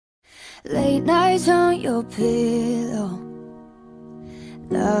Late nights on your pillow,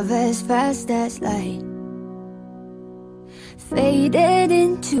 love as fast as light, faded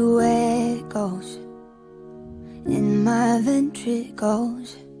into echoes in my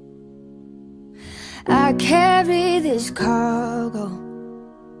ventricles. I carry this cargo,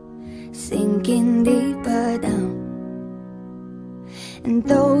 sinking deeper down. And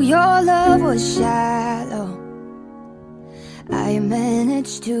though your love was shallow, I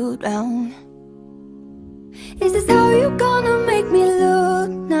managed to drown. Is this how you gonna make me look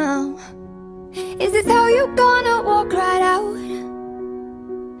now? Is this how you gonna walk right out?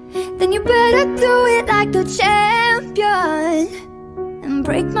 Then you better do it like a champion and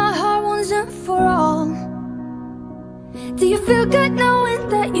break my heart once and for all. Do you feel good knowing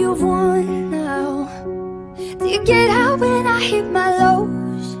that you've won now? Do you get out when I hit my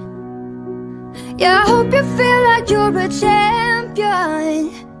lows? Yeah, I hope you feel like you're a champion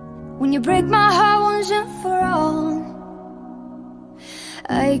when you break my heart once and for all.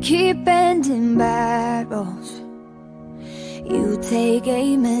 I keep bending barrels, you take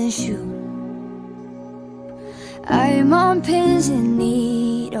aim and shoot. I'm on pins and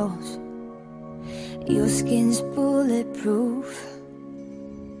needles, your skin's bulletproof.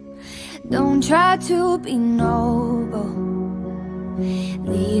 Don't try to be noble,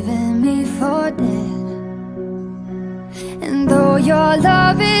 leaving me for dead. And though your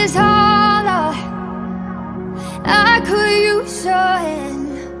love is harder, I could use your hand.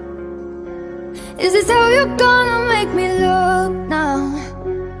 Is this how you're gonna make me look now?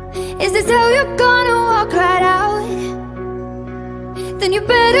 Is this how you're gonna walk right out? Then you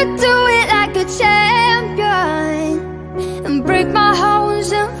better do it like a champion and break my heart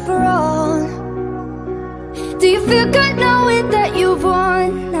once and for all. Do you feel good knowing that you've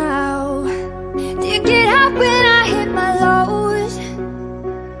won now? Do you get out when I hit my lows?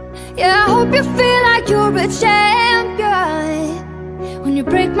 Yeah, I hope you feel like you're a champion when you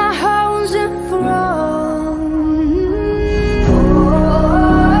break my heart once and for all.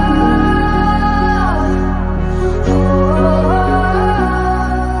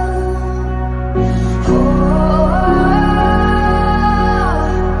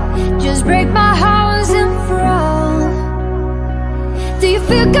 Break my heart once and for all. Do you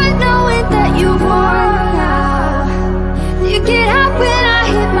feel good knowing that you've won now? Do you get out when I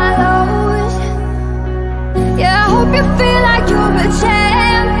hit my lows? Yeah, I hope you feel like you're a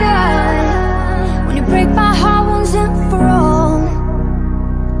champion when you break my heart once and for all.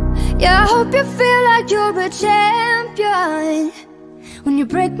 Yeah, I hope you feel like you're a champion when you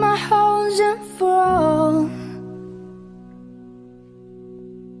break my heart once and for all.